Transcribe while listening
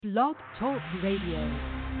Blog Talk Radio.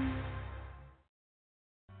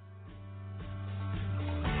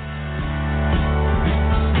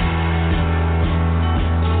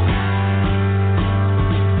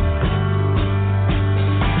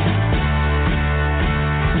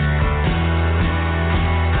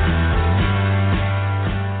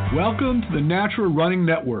 Welcome to the Natural Running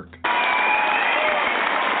Network.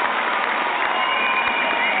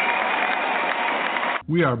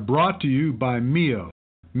 We are brought to you by Mio,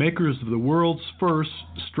 makers of the world's first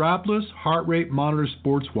strapless heart rate monitor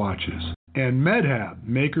sports watches, and MedHab,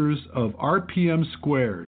 makers of RPM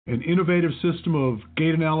Squared, an innovative system of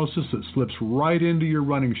gait analysis that slips right into your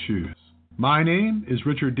running shoes. My name is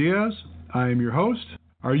Richard Diaz. I am your host.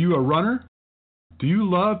 Are you a runner? Do you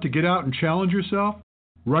love to get out and challenge yourself?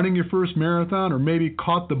 Running your first marathon, or maybe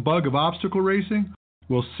caught the bug of obstacle racing?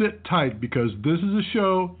 Well, sit tight, because this is a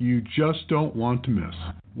show you just don't want to miss.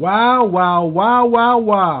 Wow, wow, wow, wow,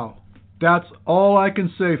 wow. That's all I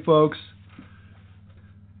can say, folks.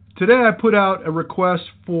 Today I put out a request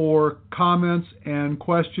for comments and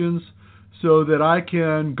questions so that I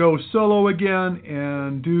can go solo again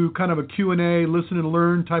and do kind of a Q&A, listen and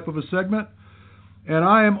learn type of a segment. And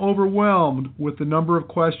I am overwhelmed with the number of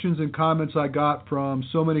questions and comments I got from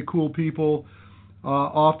so many cool people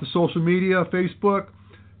off the social media, Facebook.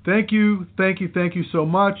 Thank you so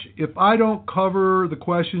much. If I don't cover the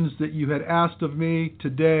questions that you had asked of me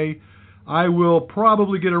today, I will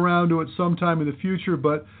probably get around to it sometime in the future.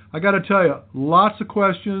 But I got to tell you, lots of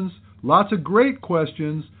questions, lots of great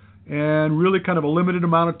questions, and really kind of a limited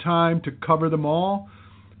amount of time to cover them all.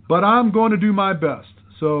 But I'm going to do my best.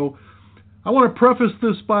 So I want to preface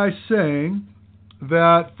this by saying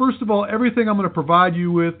that, first of all, everything I'm going to provide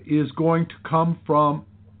you with is going to come from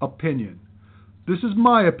opinion. This is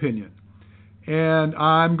my opinion, and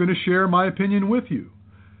I'm going to share my opinion with you.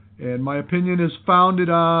 And my opinion is founded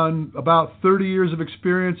on about 30 years of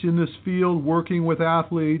experience in this field, working with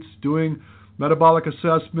athletes, doing metabolic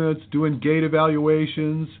assessments, doing gait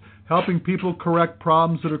evaluations, helping people correct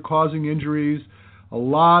problems that are causing injuries. A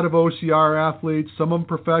lot of OCR athletes, some of them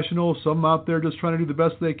professional, some out there just trying to do the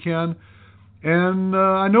best they can. And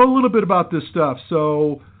I know a little bit about this stuff.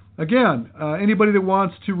 So, again, anybody that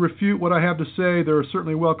wants to refute what I have to say, they're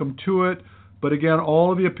certainly welcome to it. But again,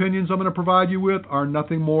 all of the opinions I'm going to provide you with are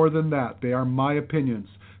nothing more than that. They are my opinions.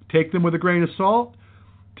 Take them with a grain of salt.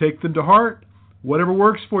 Take them to heart. Whatever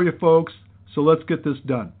works for you, folks. So let's get this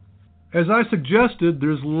done. As I suggested,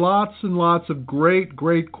 there's lots and lots of great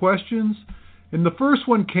questions. And the first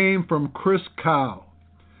one came from Chris Cow.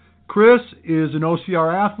 Chris is an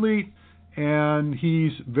OCR athlete, and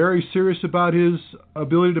he's very serious about his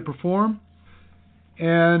ability to perform.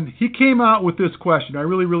 And he came out with this question. I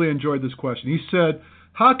really enjoyed this question. He said,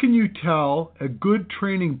 how can you tell a good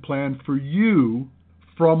training plan for you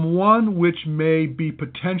from one which may be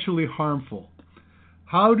potentially harmful?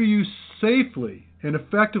 How do you safely and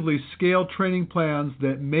effectively scale training plans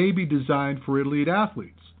that may be designed for elite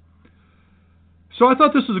athletes? So I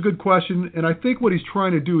thought this was a good question, and I think what he's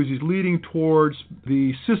trying to do is he's leading towards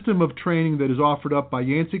the system of training that is offered up by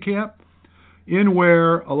Yancey Camp, in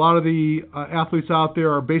where a lot of the athletes out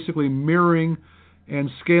there are basically mirroring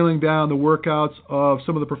and scaling down the workouts of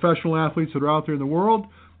some of the professional athletes that are out there in the world,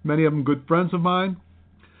 many of them good friends of mine.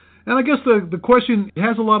 And I guess the question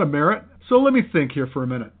has a lot of merit, so let me think here for a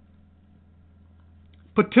minute.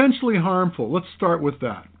 Potentially harmful, let's start with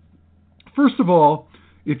that. First of all,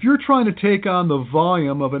 if you're trying to take on the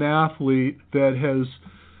volume of an athlete that has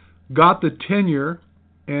got the tenure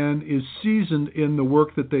and is seasoned in the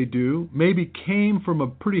work that they do, maybe came from a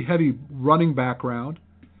pretty heavy running background,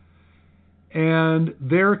 and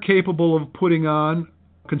they're capable of putting on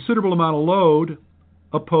a considerable amount of load,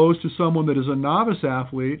 opposed to someone that is a novice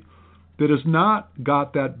athlete that has not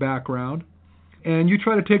got that background, and you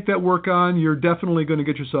try to take that work on, you're definitely going to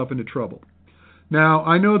get yourself into trouble. Now,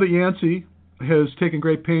 I know that Yancey has taken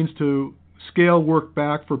great pains to scale work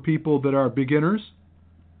back for people that are beginners,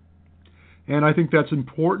 and I think that's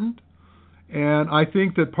important. And I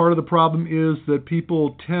think that part of the problem is that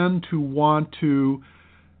people tend to want to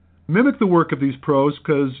mimic the work of these pros,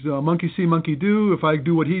 because monkey see, monkey do. If I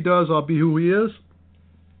do what he does, I'll be who he is.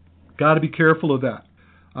 Got to be careful of that.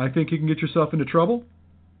 I think you can get yourself into trouble,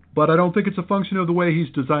 but I don't think it's a function of the way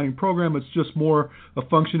he's designing program. It's just more a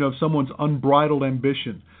function of someone's unbridled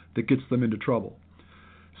ambition that gets them into trouble.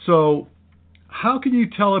 So how can you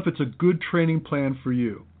tell if it's a good training plan for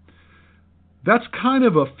you? That's kind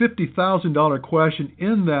of a $50,000 question,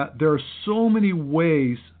 in that there are so many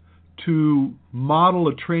ways to model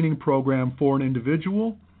a training program for an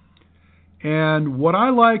individual. And what I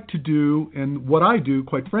like to do, and what I do,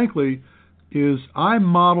 quite frankly, is I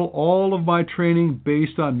model all of my training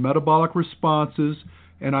based on metabolic responses,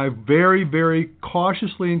 and I very, very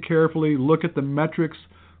cautiously and carefully look at the metrics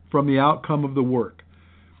from the outcome of the work.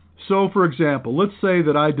 So, for example, let's say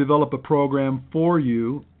that I develop a program for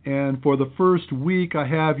you, and for the first week I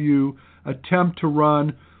have you attempt to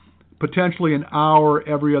run potentially an hour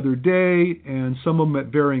every other day, and some of them at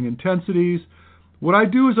varying intensities. What I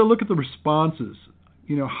do is I look at the responses,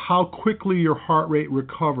 how quickly your heart rate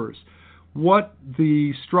recovers, what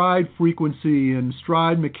the stride frequency and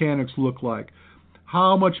stride mechanics look like,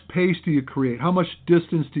 how much pace do you create, how much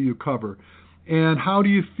distance do you cover, and how do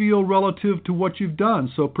you feel relative to what you've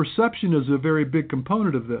done. So perception is a very big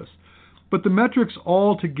component of this. But the metrics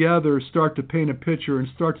all together start to paint a picture and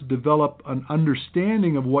start to develop an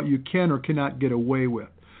understanding of what you can or cannot get away with.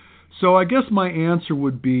 So I guess my answer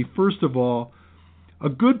would be, first of all, a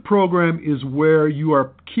good program is where you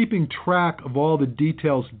are keeping track of all the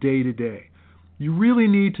details day to day. You really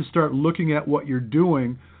need to start looking at what you're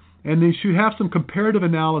doing, and you should have some comparative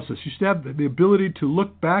analysis. You should have the ability to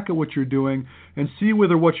look back at what you're doing and see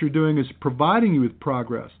whether what you're doing is providing you with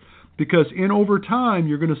progress. Because over time,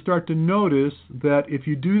 you're going to start to notice that if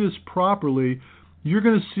you do this properly, you're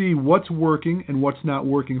going to see what's working and what's not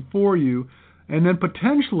working for you, and then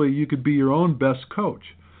potentially you could be your own best coach.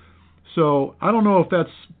 So I don't know if that's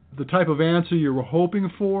the type of answer you were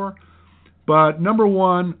hoping for, but number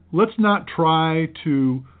one, let's not try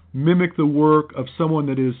to mimic the work of someone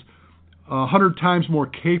that is 100 times more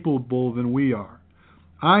capable than we are.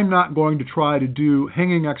 I'm not going to try to do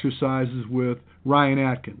hanging exercises with Ryan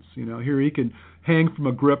Atkins. Here he can hang from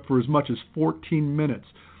a grip for as much as 14 minutes.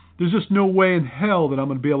 There's just no way in hell that I'm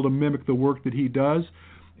going to be able to mimic the work that he does.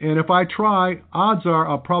 And if I try, odds are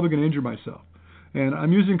I'm probably going to injure myself. And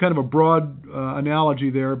I'm using kind of a broad analogy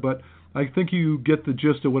there, but I think you get the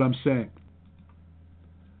gist of what I'm saying.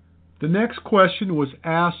 The next question was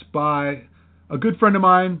asked by a good friend of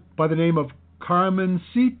mine by the name of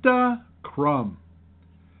Carmencita Crum.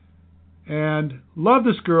 And love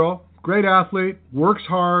this girl, great athlete, works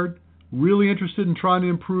hard, really interested in trying to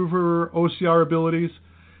improve her OCR abilities.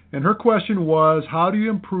 And her question was, how do you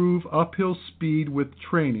improve uphill speed with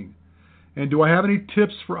training? And do I have any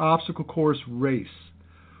tips for obstacle course race?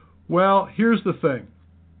 Well, here's the thing.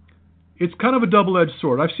 It's kind of a double-edged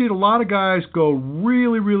sword. I've seen a lot of guys go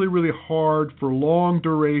really, really, really hard for long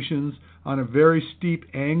durations on a very steep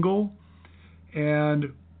angle.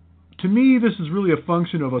 And to me, this is really a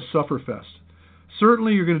function of a sufferfest.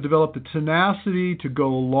 Certainly, you're going to develop the tenacity to go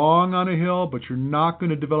long on a hill, but you're not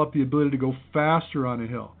going to develop the ability to go faster on a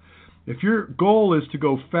hill. If your goal is to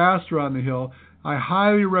go faster on the hill, I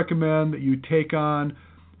highly recommend that you take on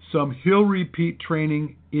some hill repeat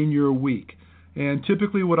training in your week. And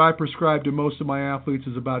typically what I prescribe to most of my athletes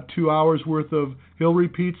is about 2 hours worth of hill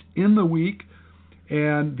repeats in the week,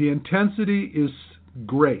 and the intensity is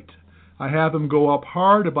great. I have them go up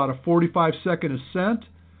hard, about a 45-second ascent,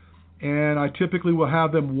 and I typically will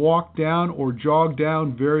have them walk down or jog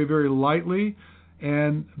down very, very lightly,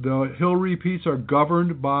 and the hill repeats are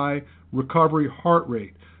governed by recovery heart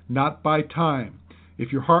rate, not by time.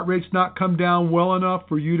 If your heart rate's not come down well enough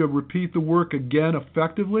for you to repeat the work again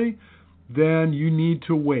effectively, then you need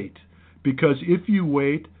to wait. Because if you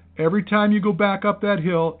wait, every time you go back up that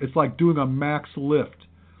hill, it's like doing a max lift.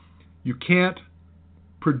 You can't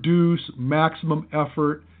produce maximum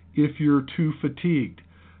effort if you're too fatigued.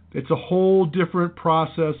 It's a whole different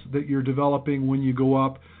process that you're developing when you go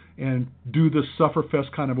up and do the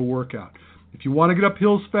sufferfest kind of a workout. If you want to get up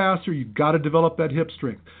hills faster, you've got to develop that hip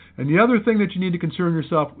strength. And the other thing that you need to concern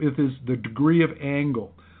yourself with is the degree of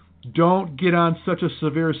angle. Don't get on such a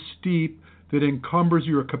severe steep that encumbers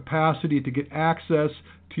your capacity to get access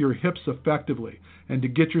to your hips effectively and to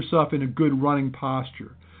get yourself in a good running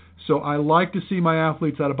posture. So I like to see my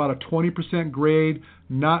athletes at about a 20% grade,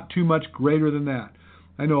 not too much greater than that.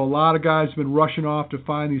 I know a lot of guys have been rushing off to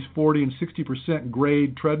find these 40 and 60%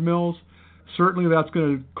 grade treadmills. Certainly that's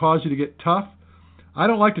going to cause you to get tough. I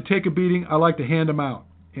don't like to take a beating. I like to hand them out.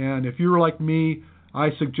 And if you're like me, I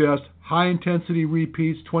suggest high-intensity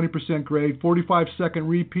repeats, 20% grade, 45-second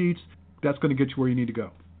repeats. That's going to get you where you need to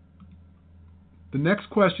go. The next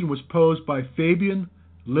question was posed by Fabian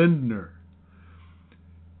Lindner.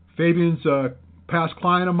 Fabian's a past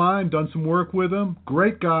client of mine, done some work with him.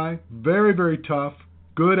 Great guy, very, very tough,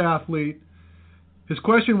 good athlete. His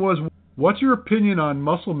question was, what's your opinion on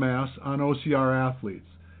muscle mass on OCR athletes,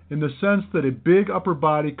 in the sense that a big upper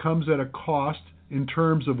body comes at a cost in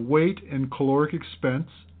terms of weight and caloric expense?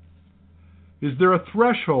 Is there a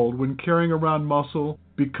threshold when carrying around muscle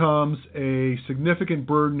becomes a significant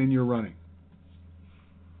burden in your running?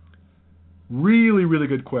 Really, really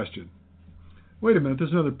good question. Wait a minute,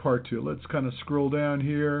 there's another part to it. Let's kind of scroll down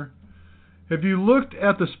here. Have you looked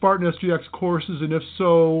at the Spartan SGX courses, and if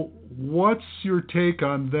so, what's your take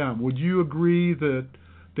on them? Would you agree that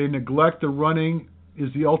they neglect the running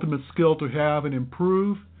is the ultimate skill to have and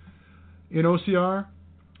improve in OCR?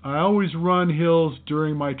 I always run hills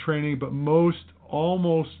during my training, but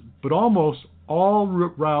almost all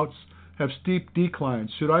routes have steep declines.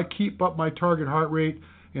 Should I keep up my target heart rate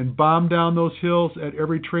and bomb down those hills at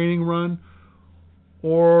every training run,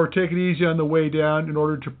 or take it easy on the way down in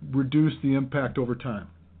order to reduce the impact over time?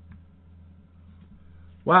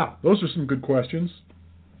 Wow, those are some good questions.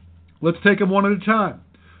 Let's take them one at a time.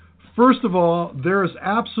 First of all, there is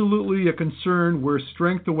absolutely a concern where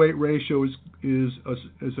strength-to-weight ratio is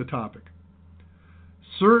a topic.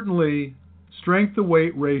 Certainly,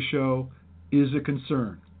 strength-to-weight ratio is a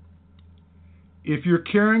concern. If you're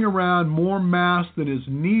carrying around more mass than is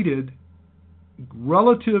needed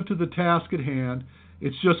relative to the task at hand,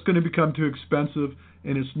 it's just going to become too expensive,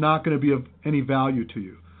 and it's not going to be of any value to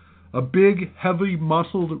you. A big, heavy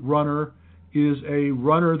muscled runner is a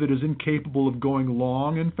runner that is incapable of going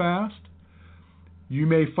long and fast. You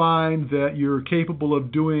may find that you're capable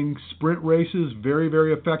of doing sprint races very,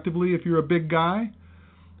 very effectively if you're a big guy.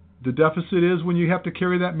 The deficit is when you have to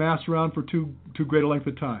carry that mass around for too great a length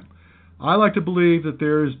of time. I like to believe that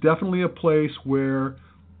there is definitely a place where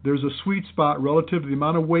there's a sweet spot relative to the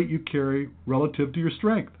amount of weight you carry relative to your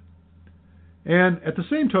strength. And at the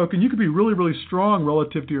same token, you could be really, really strong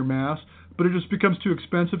relative to your mass, but it just becomes too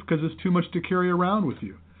expensive because it's too much to carry around with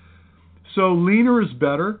you. So leaner is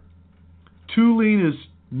better. Too lean is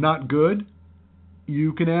not good.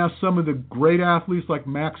 You can ask some of the great athletes like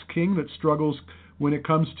Max King that struggles when it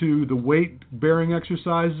comes to the weight-bearing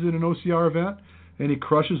exercises in an OCR event, and he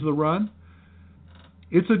crushes the run.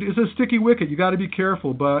 It's a sticky wicket. You got to be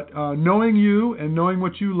careful. But knowing you and knowing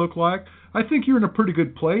what you look like, I think you're in a pretty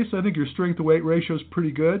good place. I think your strength-to-weight ratio is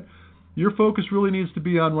pretty good. Your focus really needs to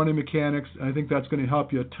be on running mechanics, and I think that's going to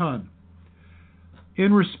help you a ton.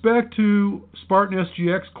 In respect to Spartan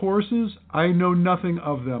SGX courses, I know nothing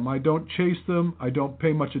of them. I don't chase them. I don't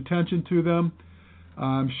pay much attention to them.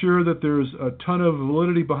 I'm sure that there's a ton of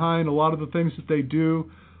validity behind a lot of the things that they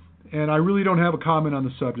do, and I really don't have a comment on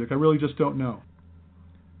the subject. I really just don't know.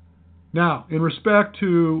 Now, in respect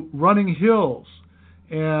to running hills,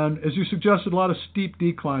 and as you suggested, a lot of steep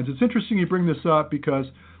declines. It's interesting you bring this up because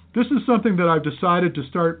this is something that I've decided to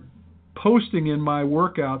start posting in my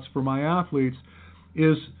workouts for my athletes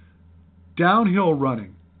is downhill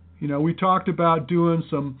running. You know, we talked about doing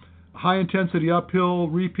some high-intensity uphill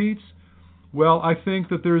repeats. Well, I think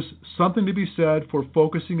that there's something to be said for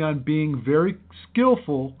focusing on being very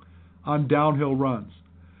skillful on downhill runs.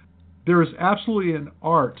 There is absolutely an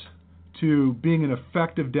art to being an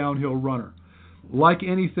effective downhill runner. Like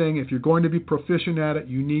anything, if you're going to be proficient at it,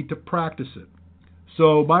 you need to practice it.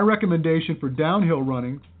 So my recommendation for downhill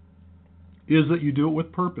running is that you do it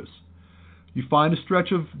with purpose. You find a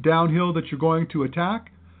stretch of downhill that you're going to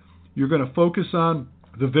attack. You're going to focus on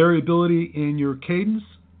the variability in your cadence,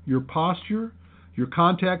 your posture, your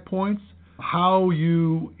contact points, how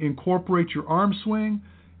you incorporate your arm swing,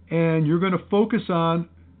 and you're going to focus on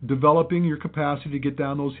developing your capacity to get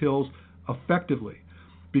down those hills effectively.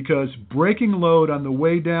 Because breaking load on the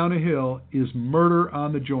way down a hill is murder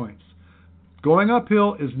on the joints. Going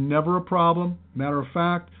uphill is never a problem. Matter of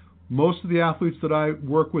fact, most of the athletes that I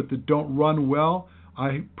work with that don't run well,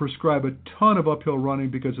 I prescribe a ton of uphill running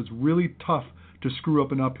because it's really tough to screw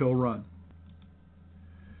up an uphill run.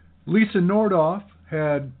 Lisa Nordoff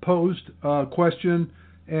had posed a question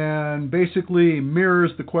and basically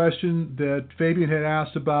mirrors the question that Fabian had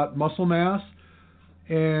asked about muscle mass.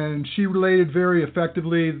 And she related very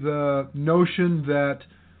effectively the notion that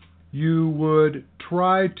you would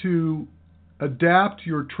try to adapt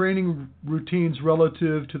your training routines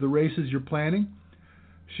relative to the races you're planning.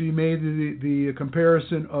 She made the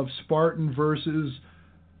comparison of Spartan versus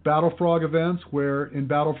Battle Frog events, where in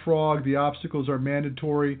Battle Frog the obstacles are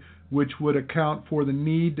mandatory, which would account for the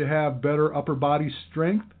need to have better upper body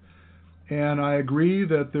strength. And I agree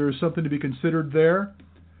that there's something to be considered there.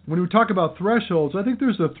 When we talk about thresholds, I think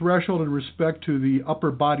there's a threshold in respect to the upper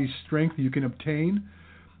body strength you can obtain.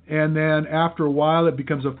 And then after a while, it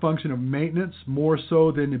becomes a function of maintenance, more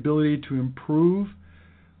so than the ability to improve.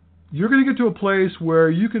 You're going to get to a place where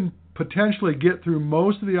you can potentially get through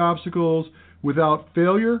most of the obstacles without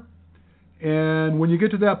failure. And when you get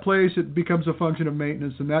to that place, it becomes a function of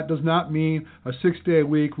maintenance. And that does not mean a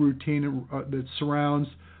 6-day-a-week routine that surrounds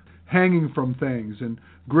hanging from things and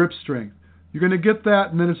grip strength. You're going to get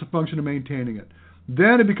that, and then it's a function of maintaining it.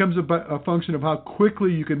 Then it becomes a function of how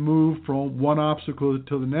quickly you can move from one obstacle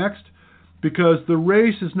to the next, because the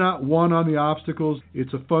race is not won on the obstacles.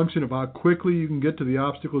 It's a function of how quickly you can get to the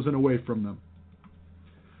obstacles and away from them.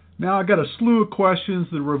 Now I've got a slew of questions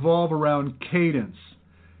that revolve around cadence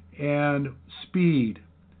and speed.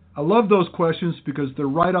 I love those questions because they're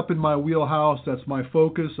right up in my wheelhouse. That's my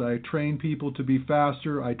focus. I train people to be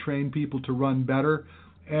faster. I train people to run better.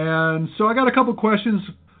 And so I got a couple questions.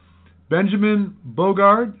 Benjamin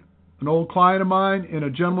Bogard, an old client of mine, and a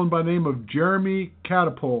gentleman by the name of Jeremy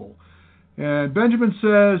Catapole. And Benjamin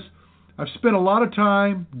says, I've spent a lot of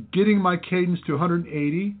time getting my cadence to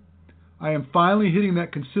 180. I am finally hitting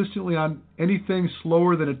that consistently on anything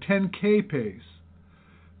slower than a 10K pace.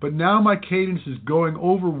 But now my cadence is going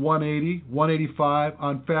over 180, 185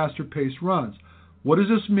 on faster paced runs. What does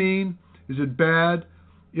this mean? Is it bad?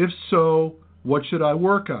 If so, what should I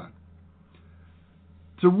work on?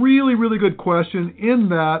 It's a really, really good question in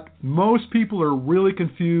that most people are really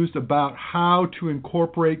confused about how to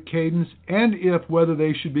incorporate cadence and whether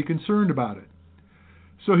they should be concerned about it.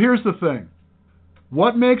 So here's the thing.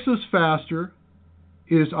 What makes us faster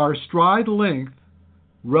is our stride length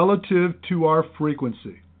relative to our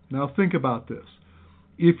frequency. Now think about this.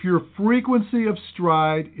 If your frequency of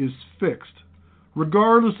stride is fixed,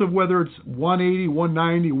 regardless of whether it's 180,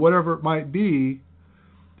 190, whatever it might be,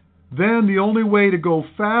 then the only way to go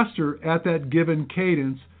faster at that given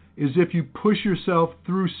cadence is if you push yourself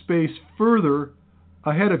through space further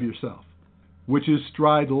ahead of yourself, which is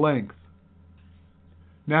stride length.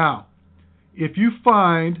 Now, if you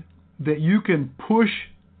find that you can push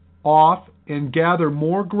off and gather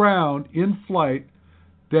more ground in flight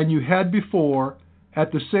than you had before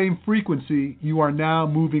at the same frequency, you are now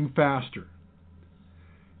moving faster.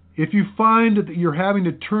 If you find that you're having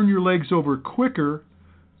to turn your legs over quicker,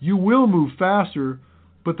 you will move faster,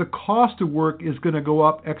 but the cost of work is going to go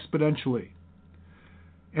up exponentially.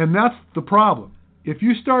 And that's the problem. If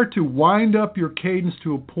you start to wind up your cadence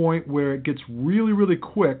to a point where it gets really, really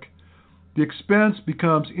quick, the expense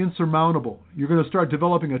becomes insurmountable. You're going to start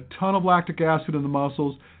developing a ton of lactic acid in the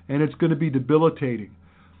muscles, and it's going to be debilitating,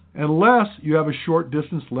 unless you have a short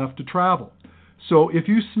distance left to travel. So if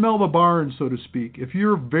you smell the barn, so to speak, if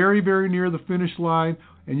you're very, very near the finish line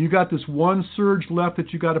and you got this one surge left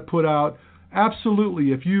that you got to put out,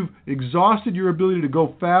 absolutely, if you've exhausted your ability to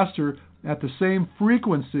go faster at the same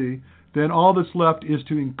frequency, then all that's left is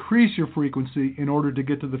to increase your frequency in order to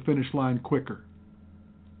get to the finish line quicker.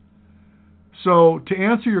 So to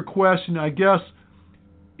answer your question, I guess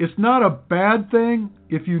it's not a bad thing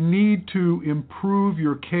if you need to improve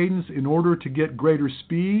your cadence in order to get greater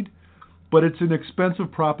speed, but it's an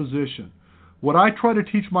expensive proposition. What I try to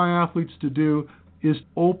teach my athletes to do is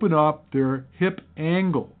open up their hip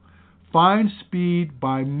angle. Find speed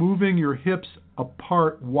by moving your hips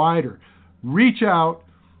apart wider. Reach out.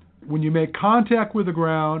 When you make contact with the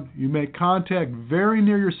ground, you make contact very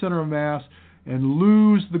near your center of mass and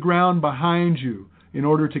lose the ground behind you in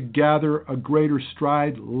order to gather a greater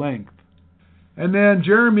stride length. And then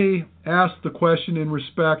Jeremy asked the question in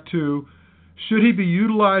respect to, should he be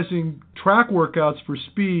utilizing track workouts for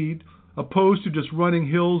speed opposed to just running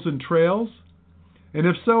hills and trails? And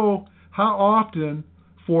if so, how often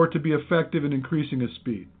for it to be effective in increasing his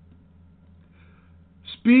speed?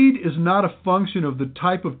 Speed is not a function of the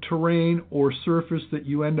type of terrain or surface that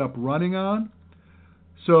you end up running on.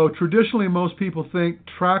 So traditionally, most people think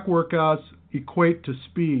track workouts equate to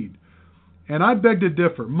speed. And I beg to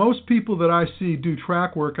differ. Most people that I see do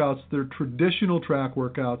track workouts, their traditional track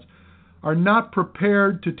workouts, are not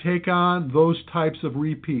prepared to take on those types of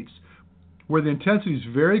repeats, where the intensity is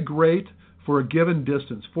very great for a given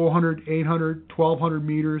distance, 400, 800, 1,200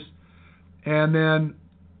 meters, and then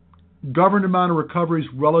governed amount of recoveries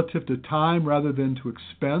relative to time rather than to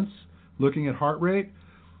expense, looking at heart rate.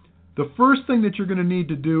 The first thing that you're going to need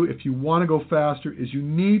to do if you want to go faster is you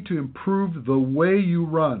need to improve the way you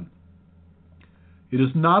run. It is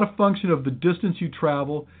not a function of the distance you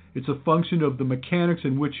travel, it's a function of the mechanics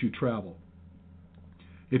in which you travel.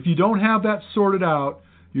 If you don't have that sorted out,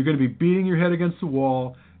 you're going to be beating your head against the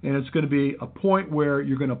wall, and it's going to be a point where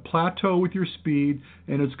you're going to plateau with your speed,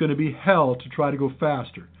 and it's going to be hell to try to go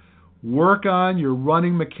faster. Work on your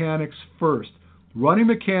running mechanics first. Running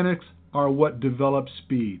mechanics are what develop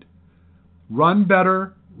speed. Run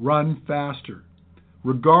better, run faster.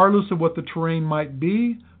 Regardless of what the terrain might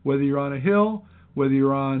be, whether you're on a hill, whether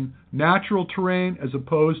you're on natural terrain as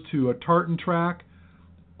opposed to a tartan track,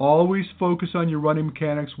 always focus on your running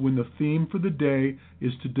mechanics when the theme for the day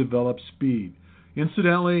is to develop speed.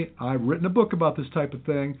 Incidentally, I've written a book about this type of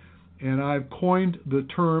thing, and I've coined the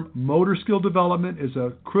term motor skill development as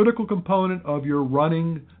a critical component of your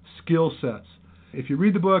running skill sets. If you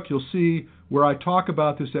read the book, you'll see where I talk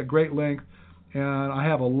about this at great length. And I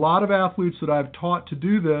have a lot of athletes that I've taught to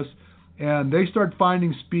do this, and they start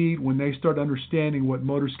finding speed when they start understanding what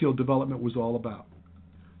motor skill development was all about.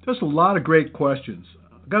 Just a lot of great questions.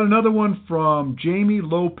 Got another one from Jamie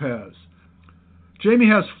Lopez. Jamie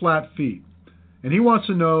has flat feet, and he wants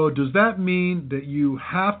to know, does that mean that you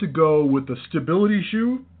have to go with a stability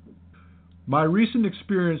shoe? My recent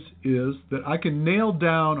experience is that I can nail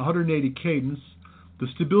down 180 cadence. The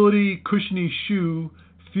stability cushiony shoe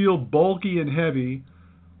feel bulky and heavy,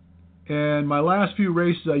 and my last few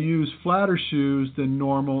races I used flatter shoes than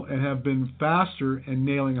normal and have been faster and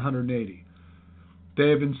nailing 180. They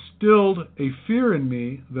have instilled a fear in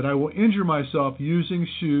me that I will injure myself using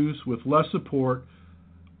shoes with less support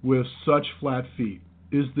with such flat feet.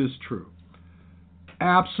 Is this true?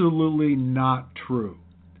 Absolutely not true.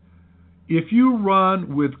 If you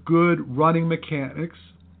run with good running mechanics,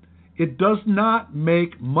 it does not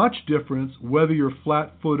make much difference whether you're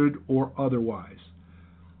flat-footed or otherwise.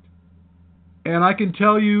 And I can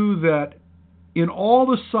tell you that in all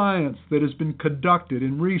the science that has been conducted,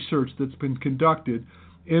 in research that's been conducted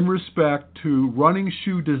in respect to running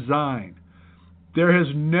shoe design, there has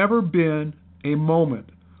never been a moment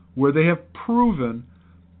where they have proven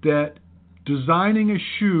that designing a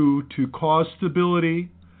shoe to cause stability,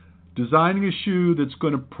 designing a shoe that's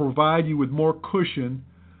going to provide you with more cushion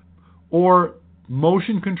or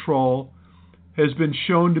motion control has been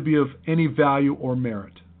shown to be of any value or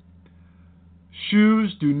merit.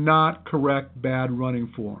 Shoes do not correct bad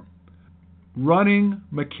running form. Running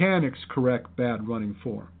mechanics correct bad running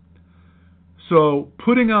form. So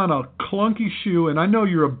putting on a clunky shoe, and I know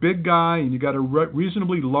you're a big guy and you got a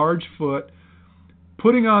reasonably large foot,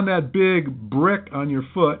 putting on that big brick on your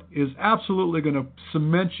foot is absolutely going to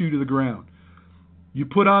cement you to the ground. You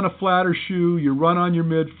put on a flatter shoe, you run on your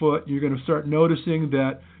midfoot, you're going to start noticing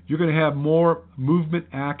that you're going to have more movement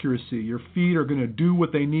accuracy. Your feet are going to do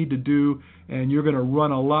what they need to do, and you're going to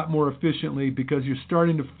run a lot more efficiently because you're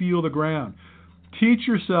starting to feel the ground. Teach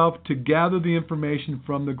yourself to gather the information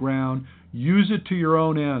from the ground. Use it to your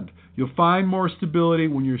own end. You'll find more stability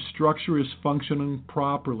when your structure is functioning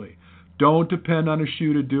properly. Don't depend on a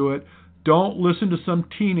shoe to do it. Don't listen to some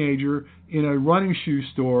teenager in a running shoe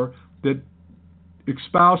store that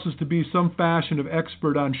espouses to be some fashion of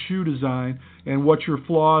expert on shoe design and what your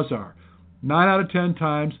flaws are. 9 out of 10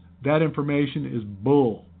 times, that information is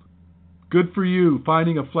bull. Good for you,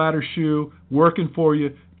 finding a flatter shoe, working for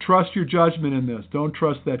you. Trust your judgment in this. Don't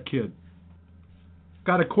trust that kid.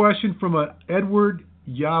 Got a question from Edward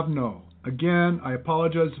Yavno. Again, I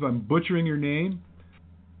apologize if I'm butchering your name.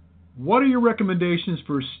 What are your recommendations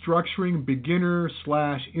for structuring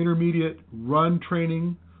beginner/intermediate run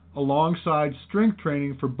training alongside strength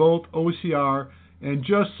training for both OCR and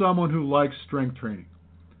just someone who likes strength training?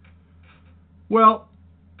 Well,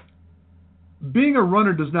 being a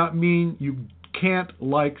runner does not mean you can't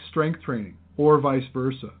like strength training or vice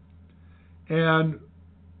versa. And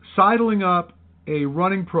sidling up a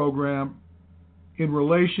running program in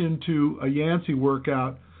relation to a Yancey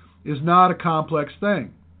workout is not a complex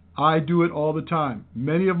thing. I do it all the time.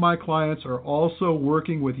 Many of my clients are also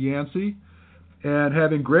working with Yancey and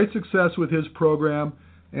having great success with his program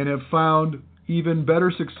and have found even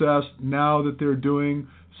better success now that they're doing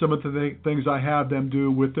some of the things I have them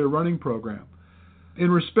do with their running program. In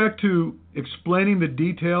respect to explaining the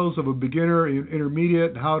details of a beginner,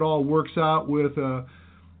 intermediate, and how it all works out with a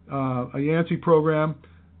Yancey program,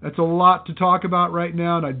 that's a lot to talk about right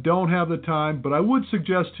now, and I don't have the time, but I would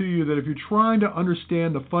suggest to you that if you're trying to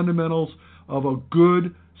understand the fundamentals of a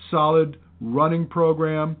good, solid running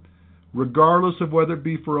program, regardless of whether it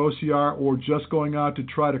be for OCR or just going out to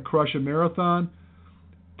try to crush a marathon,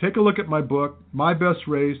 take a look at my book, My Best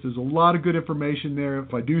Race. There's a lot of good information there,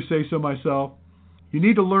 if I do say so myself. You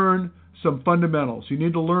need to learn some fundamentals. You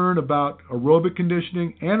need to learn about aerobic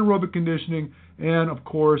conditioning, anaerobic conditioning, and, of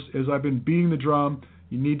course, as I've been beating the drum,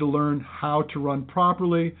 you need to learn how to run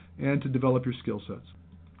properly and to develop your skill sets.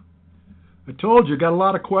 I told you, got a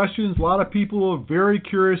lot of questions. A lot of people are very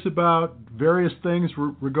curious about various things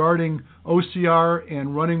regarding OCR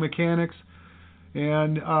and running mechanics.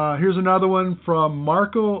 And here's another one from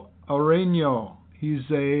Marco Areño. He's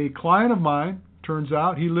a client of mine, turns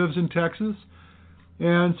out. He lives in Texas.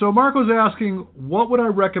 And so Marco's asking, what would I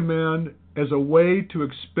recommend as a way to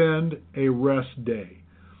expend a rest day?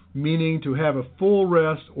 Meaning to have a full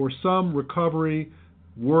rest or some recovery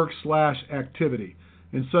work/activity.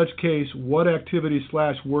 In such case, what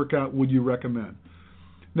activity/workout would you recommend?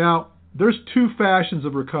 Now, there's two fashions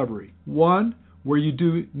of recovery. One, where you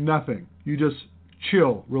do nothing. You just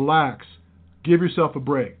chill, relax, give yourself a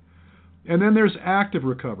break. And then there's active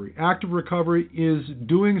recovery. Active recovery is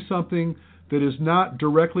doing something that is not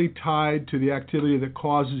directly tied to the activity that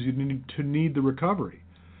causes you to need the recovery.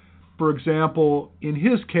 For example, in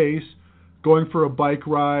his case, going for a bike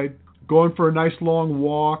ride, going for a nice long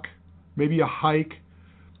walk, maybe a hike.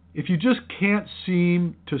 If you just can't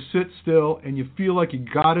seem to sit still and you feel like you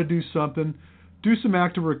got to do something, do some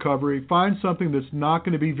active recovery. Find something that's not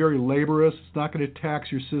going to be very laborious. It's not going to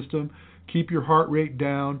tax your system. Keep your heart rate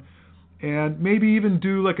down. And maybe even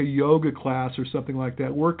do like a yoga class or something like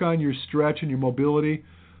that. Work on your stretch and your mobility.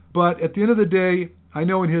 But at the end of the day, I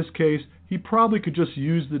know in his case, he probably could just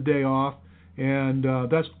use the day off. And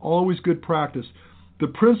that's always good practice. The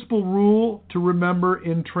principal rule to remember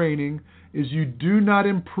in training is you do not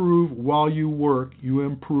improve while you work. You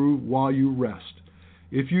improve while you rest.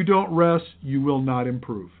 If you don't rest, you will not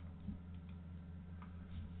improve.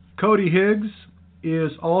 Cody Higgs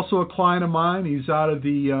is also a client of mine. He's out of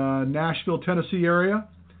the Nashville, Tennessee area.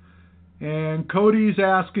 And Cody's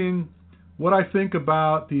asking what I think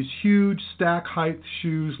about these huge stack height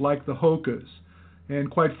shoes like the Hokas.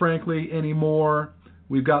 And quite frankly, anymore,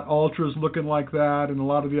 we've got Ultras looking like that, and a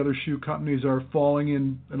lot of the other shoe companies are falling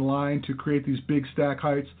in line to create these big stack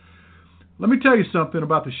heights. Let me tell you something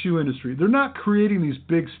about the shoe industry. They're not creating these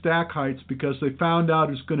big stack heights because they found out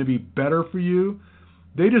it's going to be better for you.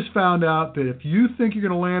 They just found out that if you think you're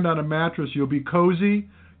going to land on a mattress, you'll be cozy,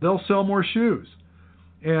 they'll sell more shoes.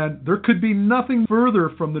 And there could be nothing further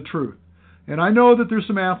from the truth. And I know that there's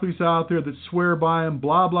some athletes out there that swear by them,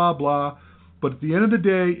 blah, blah, blah. But at the end of the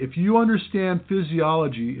day, if you understand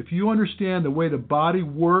physiology, if you understand the way the body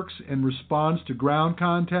works and responds to ground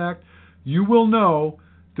contact, you will know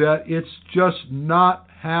that it's just not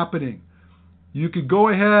happening. You could go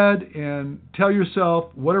ahead and tell yourself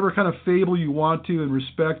whatever kind of fable you want to in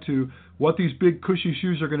respect to what these big cushy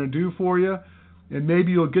shoes are going to do for you, and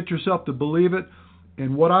maybe you'll get yourself to believe it.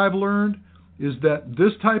 And what I've learned is that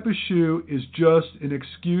this type of shoe is just an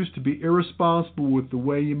excuse to be irresponsible with the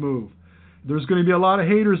way you move. There's going to be a lot of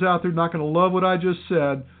haters out there not going to love what I just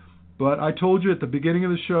said, but I told you at the beginning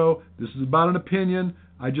of the show, this is about an opinion.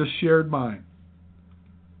 I just shared mine.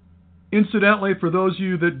 Incidentally, for those of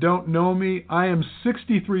you that don't know me, I am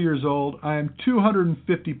 63 years old, I am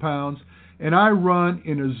 250 pounds, and I run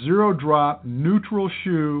in a zero-drop neutral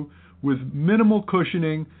shoe with minimal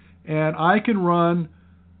cushioning, and I can run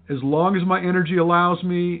as long as my energy allows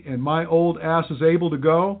me and my old ass is able to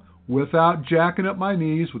go without jacking up my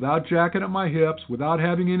knees, without jacking up my hips, without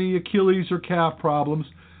having any Achilles or calf problems.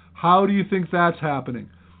 How do you think that's happening?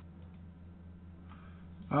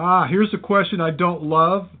 Here's a question I don't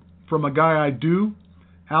love from a guy I do,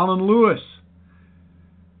 Alan Lewis.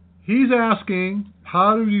 He's asking,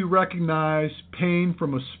 how do you recognize pain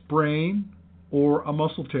from a sprain or a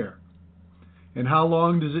muscle tear? And how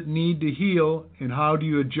long does it need to heal, and how do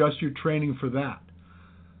you adjust your training for that?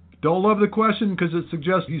 Don't love the question because it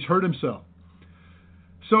suggests he's hurt himself.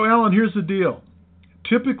 So, Alan, here's the deal.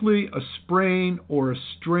 Typically, a sprain or a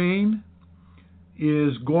strain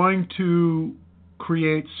is going to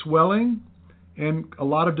create swelling and a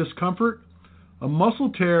lot of discomfort. A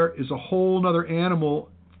muscle tear is a whole other animal.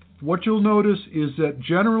 What you'll notice is that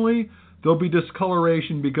generally there'll be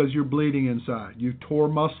discoloration because you're bleeding inside. You tore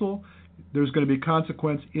muscle. There's going to be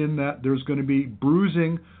consequence in that. There's going to be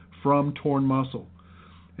bruising from torn muscle.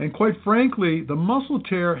 And quite frankly, the muscle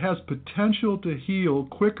tear has potential to heal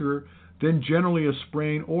quicker than generally a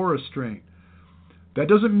sprain or a strain. That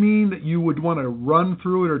doesn't mean that you would want to run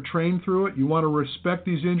through it or train through it. You want to respect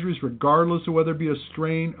these injuries regardless of whether it be a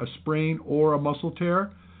strain, a sprain, or a muscle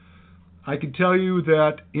tear. I can tell you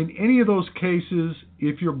that in any of those cases,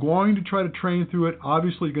 if you're going to try to train through it,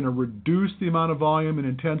 obviously you're going to reduce the amount of volume and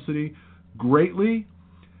intensity greatly.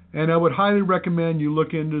 And I would highly recommend you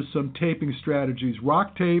look into some taping strategies.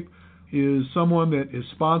 Rock Tape is someone that is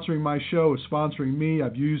sponsoring my show, is sponsoring me.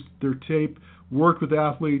 I've used their tape, worked with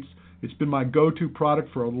athletes. It's been my go-to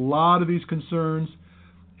product for a lot of these concerns,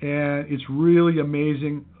 and it's really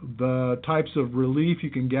amazing the types of relief you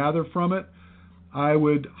can gather from it. I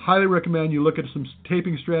would highly recommend you look at some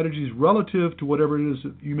taping strategies relative to whatever it is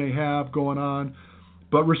that you may have going on,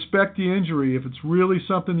 but respect the injury. If it's really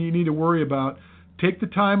something you need to worry about, take the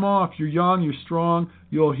time off. You're young, you're strong,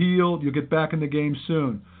 you'll heal, you'll get back in the game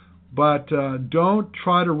soon. But don't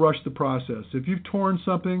try to rush the process. If you've torn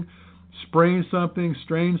something, sprained something,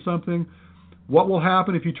 strained something, what will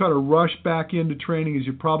happen if you try to rush back into training is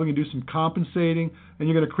you're probably going to do some compensating, and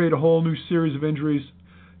you're going to create a whole new series of injuries.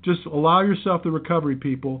 Just allow yourself the recovery,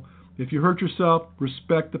 people. If you hurt yourself,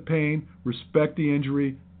 respect the pain, respect the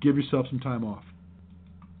injury, give yourself some time off.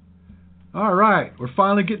 All right, we're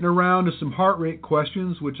finally getting around to some heart rate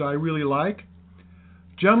questions, which I really like.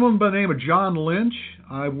 Gentleman by the name of John Lynch.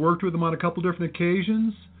 I've worked with him on a couple different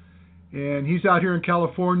occasions, and he's out here in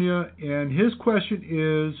California, and his question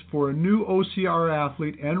is for a new OCR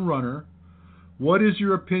athlete and runner, what is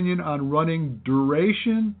your opinion on running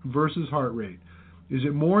duration versus heart rate? Is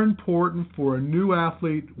it more important for a new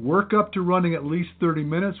athlete work up to running at least 30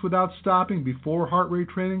 minutes without stopping before heart rate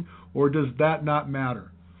training, or does that not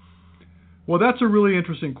matter? Well, that's a really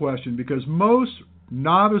interesting question, because most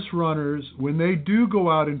novice runners, when they do go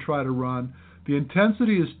out and try to run, the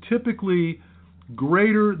intensity is typically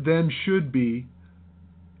greater than should be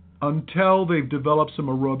until they've developed some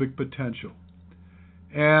aerobic potential.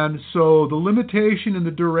 And so the limitation in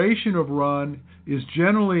the duration of run is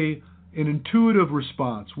generally an intuitive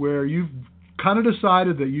response where you've kind of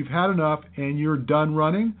decided that you've had enough and you're done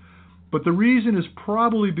running, but the reason is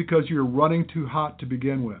probably because you're running too hot to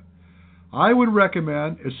begin with. I would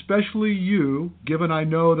recommend, especially you, given I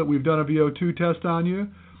know that we've done a VO2 test on you,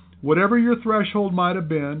 whatever your threshold might have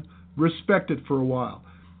been, respect it for a while.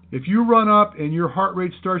 If you run up and your heart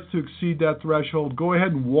rate starts to exceed that threshold, go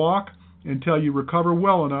ahead and walk until you recover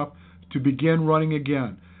well enough to begin running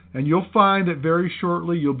again. And you'll find that very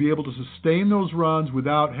shortly you'll be able to sustain those runs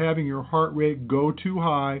without having your heart rate go too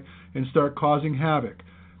high and start causing havoc.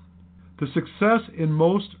 The success in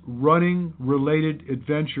most running-related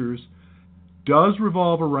adventures does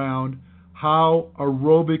revolve around how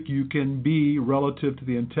aerobic you can be relative to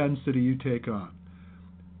the intensity you take on.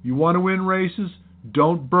 You want to win races?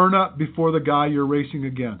 Don't burn up before the guy you're racing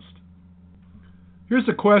against. Here's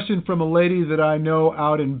a question from a lady that I know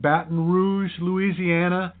out in Baton Rouge,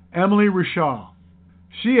 Louisiana, Emily Richal.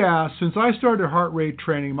 She asks, since I started heart rate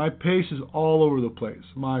training, my pace is all over the place.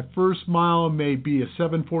 My first mile may be a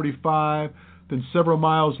 7:45, then several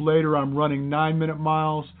miles later I'm running 9-minute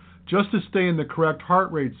miles just to stay in the correct heart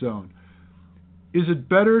rate zone. Is it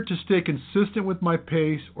better to stay consistent with my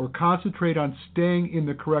pace or concentrate on staying in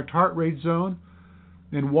the correct heart rate zone?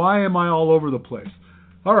 And why am I all over the place?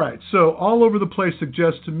 All right, so all over the place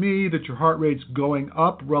suggests to me that your heart rate's going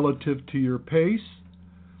up relative to your pace,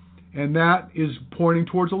 and that is pointing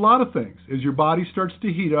towards a lot of things. As your body starts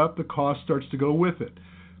to heat up, the cost starts to go with it.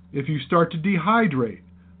 If you start to dehydrate,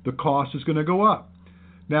 the cost is going to go up.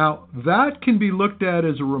 Now, that can be looked at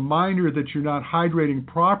as a reminder that you're not hydrating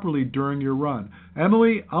properly during your run.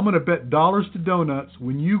 Emily, I'm going to bet dollars to donuts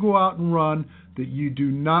when you go out and run that you do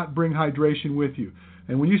not bring hydration with you.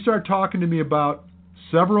 And when you start talking to me about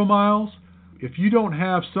several miles, if you don't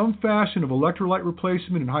have some fashion of electrolyte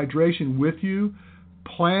replacement and hydration with you,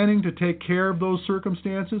 planning to take care of those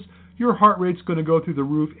circumstances, your heart rate's going to go through the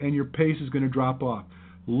roof and your pace is going to drop off.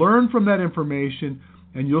 Learn from that information,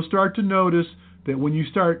 and you'll start to notice that when you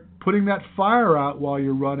start putting that fire out while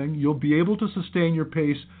you're running, you'll be able to sustain your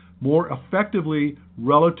pace more effectively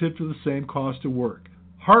relative to the same cost of work.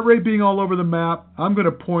 Heart rate being all over the map, I'm going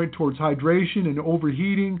to point towards hydration and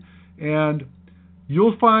overheating, and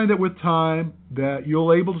you'll find that with time that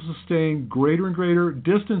you'll able to sustain greater and greater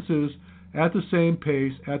distances at the same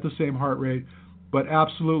pace, at the same heart rate, but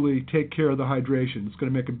absolutely take care of the hydration. It's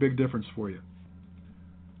going to make a big difference for you.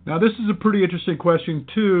 Now, this is a pretty interesting question,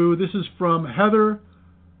 too. This is from Heather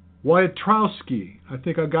Wyatrowski. I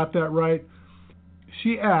think I got that right.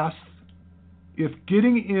 She asked, if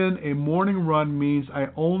getting in a morning run means I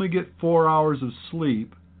only get 4 hours of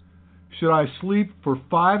sleep, should I sleep for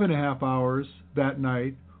 5.5 hours that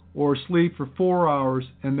night or sleep for 4 hours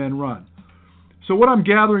and then run? So what I'm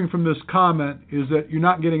gathering from this comment is that you're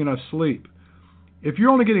not getting enough sleep. If you're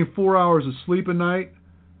only getting 4 hours of sleep a night,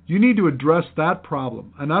 you need to address that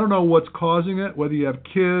problem. And I don't know what's causing it, whether you have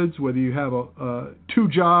kids, whether you have 2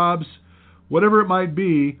 jobs, whatever it might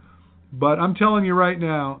be, but I'm telling you right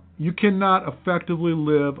now, you cannot effectively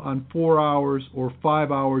live on 4 hours or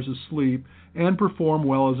 5 hours of sleep and perform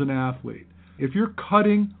well as an athlete. If you're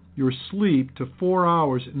cutting your sleep to 4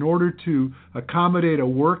 hours in order to accommodate a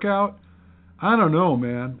workout, I don't know,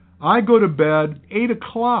 man. I go to bed 8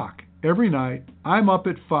 o'clock every night. I'm up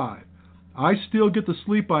at 5. I still get the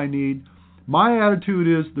sleep I need. My attitude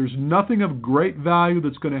is there's nothing of great value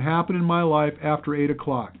that's going to happen in my life after 8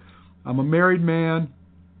 o'clock. I'm a married man.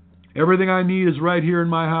 Everything I need is right here in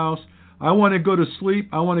my house. I want to go to sleep.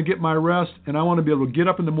 I want to get my rest, and I want to be able to get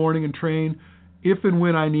up in the morning and train if and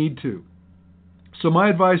when I need to. So my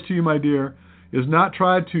advice to you, my dear, is not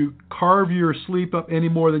try to carve your sleep up any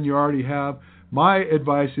more than you already have. My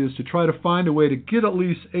advice is to try to find a way to get at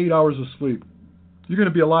least 8 hours of sleep. You're going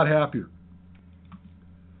to be a lot happier.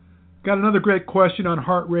 Got another great question on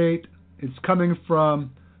heart rate. It's coming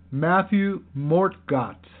from Matthew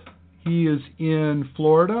Mortgott. He is in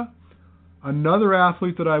Florida. Another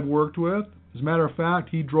athlete that I've worked with. As a matter of fact,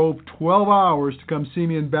 he drove 12 hours to come see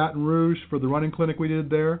me in Baton Rouge for the running clinic we did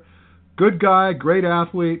there. Good guy, great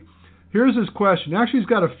athlete. Here's his question. Actually, he's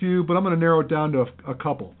got a few, but I'm going to narrow it down to a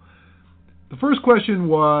couple. The first question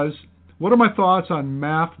was, what are my thoughts on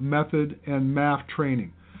MAF method and MAF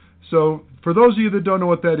training? So for those of you that don't know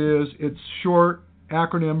what that is, it's short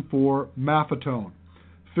acronym for Maffetone.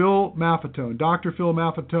 Phil Maffetone. Dr. Phil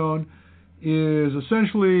Maffetone is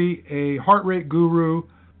essentially a heart rate guru.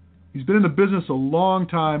 He's been in the business a long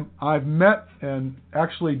time. I've met and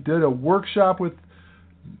actually did a workshop with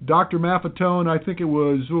Dr. Maffetone, I think it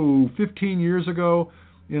was 15 years ago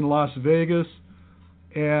in Las Vegas.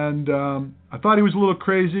 And I thought he was a little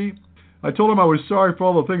crazy. I told him I was sorry for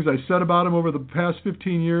all the things I said about him over the past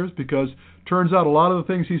 15 years because it turns out a lot of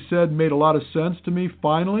the things he said made a lot of sense to me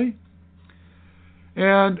finally.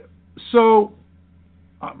 And so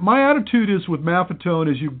my attitude is with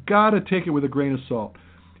Maffetone is you've got to take it with a grain of salt.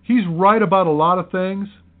 He's right about a lot of things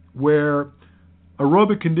where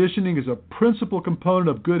aerobic conditioning is a principal component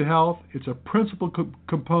of good health. It's a principal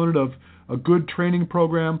component of a good training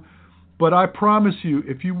program. But I promise you,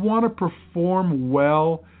 if you want to perform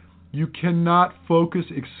well, you cannot focus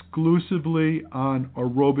exclusively on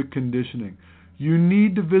aerobic conditioning. You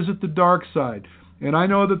need to visit the dark side. And I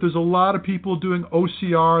know that there's a lot of people doing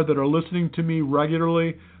OCR that are listening to me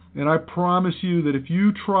regularly, and I promise you that if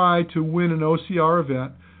you try to win an OCR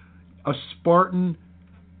event, a Spartan,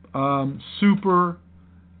 Super,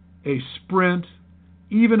 a Sprint,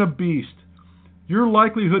 even a Beast, your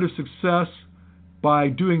likelihood of success by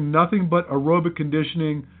doing nothing but aerobic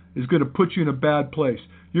conditioning is going to put you in a bad place.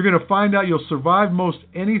 You're going to find out you'll survive most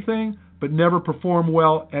anything, but never perform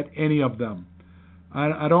well at any of them.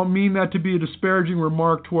 I don't mean that to be a disparaging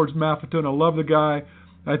remark towards Maffetone. I love the guy.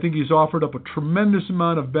 I think he's offered up a tremendous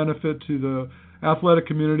amount of benefit to the athletic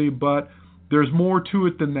community, but there's more to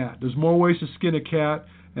it than that. There's more ways to skin a cat,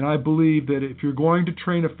 and I believe that if you're going to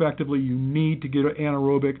train effectively, you need to get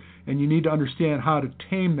anaerobic, and you need to understand how to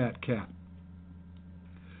tame that cat.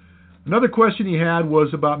 Another question he had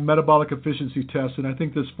was about metabolic efficiency tests, and I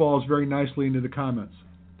think this falls very nicely into the comments.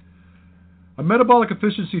 A metabolic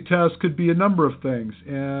efficiency test could be a number of things,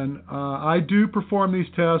 and I do perform these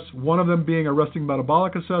tests. One of them being a resting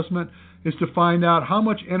metabolic assessment is to find out how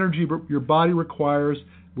much energy your body requires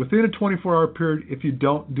within a 24-hour period if you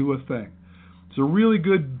don't do a thing. It's a really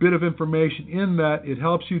good bit of information in that it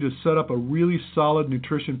helps you to set up a really solid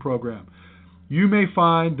nutrition program. You may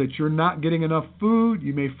find that you're not getting enough food.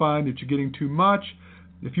 You may find that you're getting too much.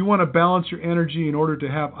 If you want to balance your energy in order to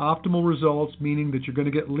have optimal results, meaning that you're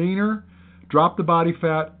going to get leaner, drop the body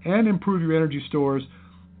fat, and improve your energy stores,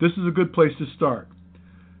 this is a good place to start.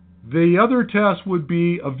 The other test would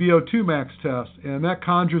be a VO2 max test, and that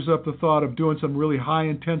conjures up the thought of doing some really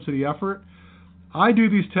high-intensity effort. I do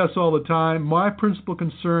these tests all the time. My principal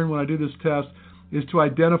concern when I do this test is to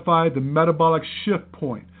identify the metabolic shift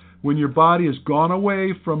point, when your body has gone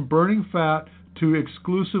away from burning fat to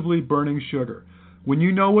exclusively burning sugar. When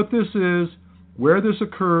you know what this is, where this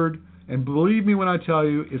occurred, and believe me when I tell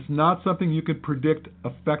you, it's not something you can predict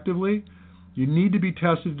effectively. You need to be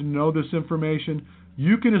tested to know this information.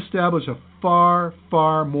 You can establish a far,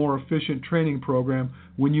 far more efficient training program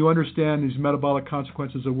when you understand these metabolic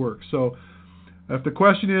consequences of work. So if the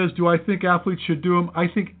question is, do I think athletes should do them? I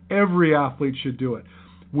think every athlete should do it.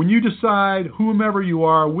 When you decide, whomever you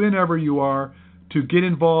are, whenever you are, to get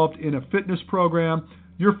involved in a fitness program,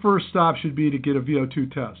 your first stop should be to get a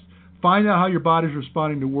VO2 test. Find out how your body's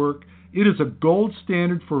responding to work. It is a gold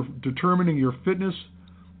standard for determining your fitness,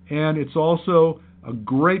 and it's also a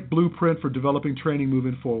great blueprint for developing training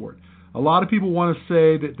moving forward. A lot of people want to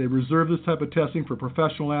say that they reserve this type of testing for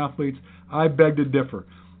professional athletes. I beg to differ.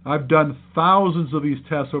 I've done thousands of these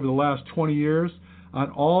tests over the last 20 years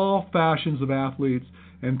on all fashions of athletes,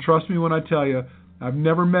 and trust me when I tell you, I've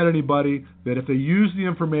never met anybody that if they used the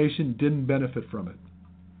information didn't benefit from it.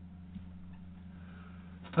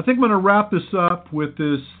 I think I'm going to wrap this up with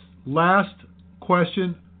this last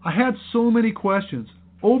question. I had so many questions,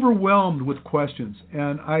 overwhelmed with questions,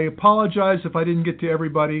 and I apologize if I didn't get to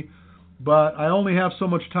everybody, but I only have so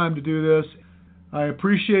much time to do this. I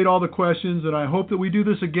appreciate all the questions, and I hope that we do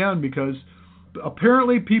this again because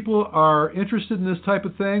apparently people are interested in this type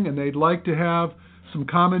of thing, and they'd like to have some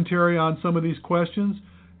commentary on some of these questions.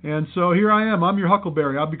 And so here I am. I'm your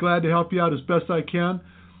Huckleberry. I'll be glad to help you out as best I can.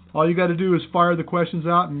 All you got to do is fire the questions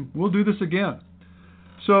out, and we'll do this again.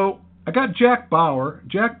 So I got Jack Bauer.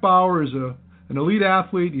 Jack Bauer is an elite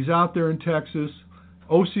athlete. He's out there in Texas,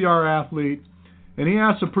 OCR athlete, and he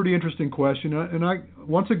asked a pretty interesting question. And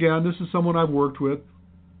once again, this is someone I've worked with.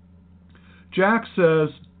 Jack says,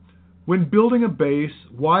 When building a base,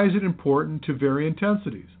 why is it important to vary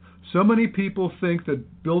intensities? So many people think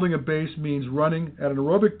that building a base means running at an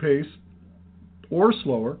aerobic pace or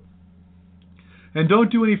slower, and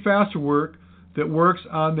don't do any faster work that works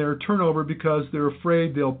on their turnover because they're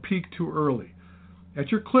afraid they'll peak too early.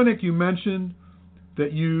 At your clinic, you mentioned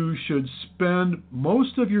that you should spend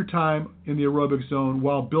most of your time in the aerobic zone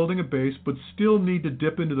while building a base, but still need to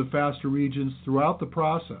dip into the faster regions throughout the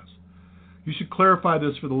process. You should clarify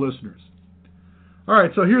this for the listeners. All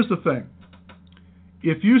right, so here's the thing.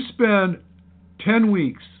 If you spend 10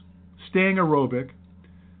 weeks staying aerobic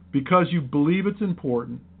because you believe it's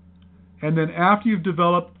important, and then after you've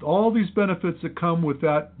developed all these benefits that come with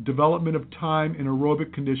that development of time in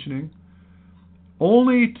aerobic conditioning,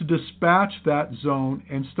 only to dispatch that zone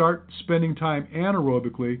and start spending time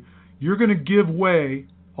anaerobically, you're going to give away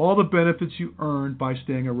all the benefits you earned by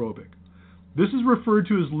staying aerobic. This is referred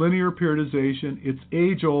to as linear periodization. It's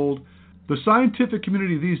age-old. The scientific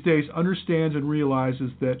community these days understands and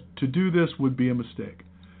realizes that to do this would be a mistake.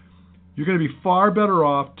 You're going to be far better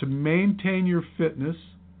off to maintain your fitness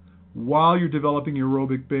while you're developing your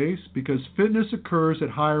aerobic base, because fitness occurs at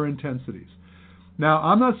higher intensities. Now,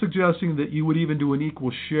 I'm not suggesting that you would even do an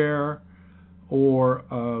equal share or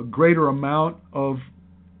a greater amount of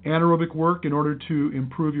anaerobic work in order to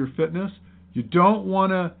improve your fitness. You don't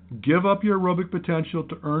want to give up your aerobic potential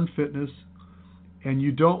to earn fitness, and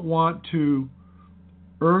you don't want to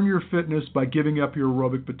earn your fitness by giving up your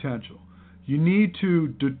aerobic potential. You need to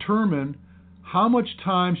determine how much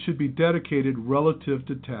time should be dedicated relative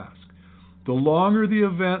to task. The longer the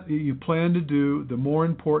event that you plan to do, the more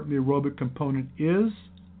important the aerobic component is.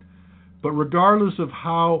 But regardless of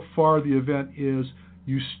how far the event is,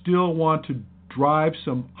 you still want to drive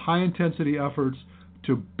some high-intensity efforts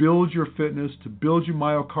to build your fitness, to build your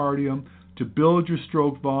myocardium, to build your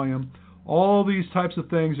stroke volume. All these types of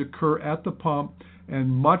things occur at the pump, and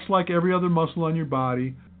much like every other muscle on your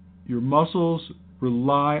body, your muscles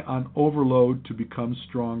rely on overload to become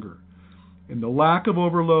stronger. In the lack of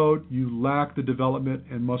overload, you lack the development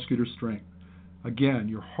and muscular strength. Again,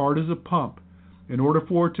 your heart is a pump. In order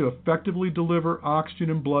for it to effectively deliver oxygen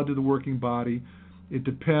and blood to the working body, it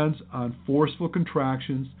depends on forceful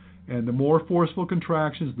contractions, and the more forceful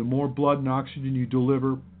contractions, the more blood and oxygen you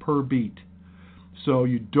deliver per beat. So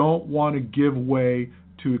you don't want to give way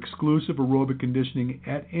to exclusive aerobic conditioning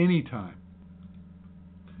at any time.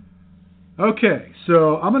 Okay,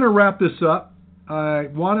 so I'm going to wrap this up. I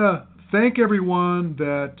want to thank everyone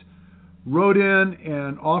that wrote in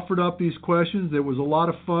and offered up these questions. It was a lot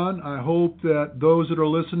of fun. I hope that those that are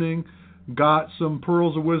listening got some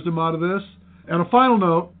pearls of wisdom out of this. And a final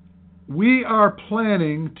note, we are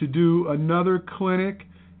planning to do another clinic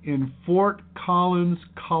in Fort Collins,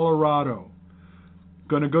 Colorado.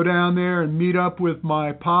 Going to go down there and meet up with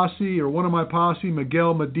my posse, or one of my posse,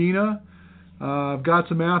 Miguel Medina. I've got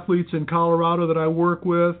some athletes in Colorado that I work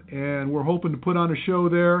with, and we're hoping to put on a show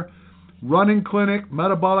there. Running clinic,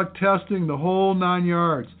 metabolic testing, the whole 9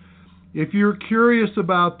 yards. If you're curious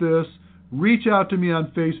about this, reach out to me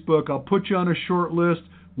on Facebook. I'll put you on a short list.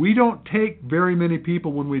 We don't take very many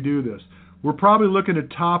people when we do this. We're probably looking to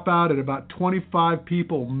top out at about 25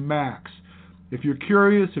 people max. If you're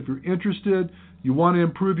curious, if you're interested, you want to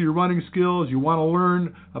improve your running skills, you want to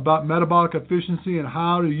learn about metabolic efficiency and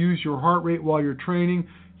how to use your heart rate while you're training,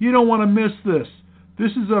 you don't want to miss this.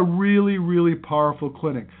 This is a really, really powerful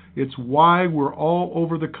clinic. It's why we're all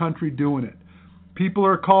over the country doing it. People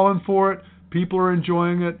are calling for it, people are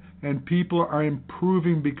enjoying it, and people are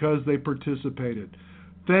improving because they participated.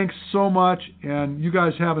 Thanks so much, and you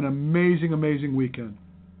guys have an amazing, amazing weekend.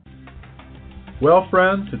 Well,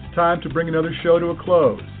 friends, it's time to bring another show to a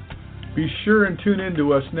close. Be sure and tune in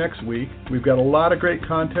to us next week. We've got a lot of great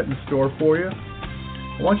content in store for you.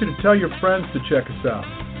 I want you to tell your friends to check us out.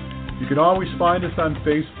 You can always find us on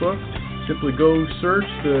Facebook. Simply go search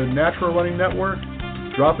the Natural Running Network,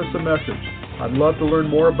 drop us a message. I'd love to learn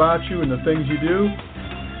more about you and the things you do.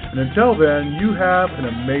 And until then, you have an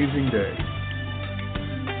amazing day.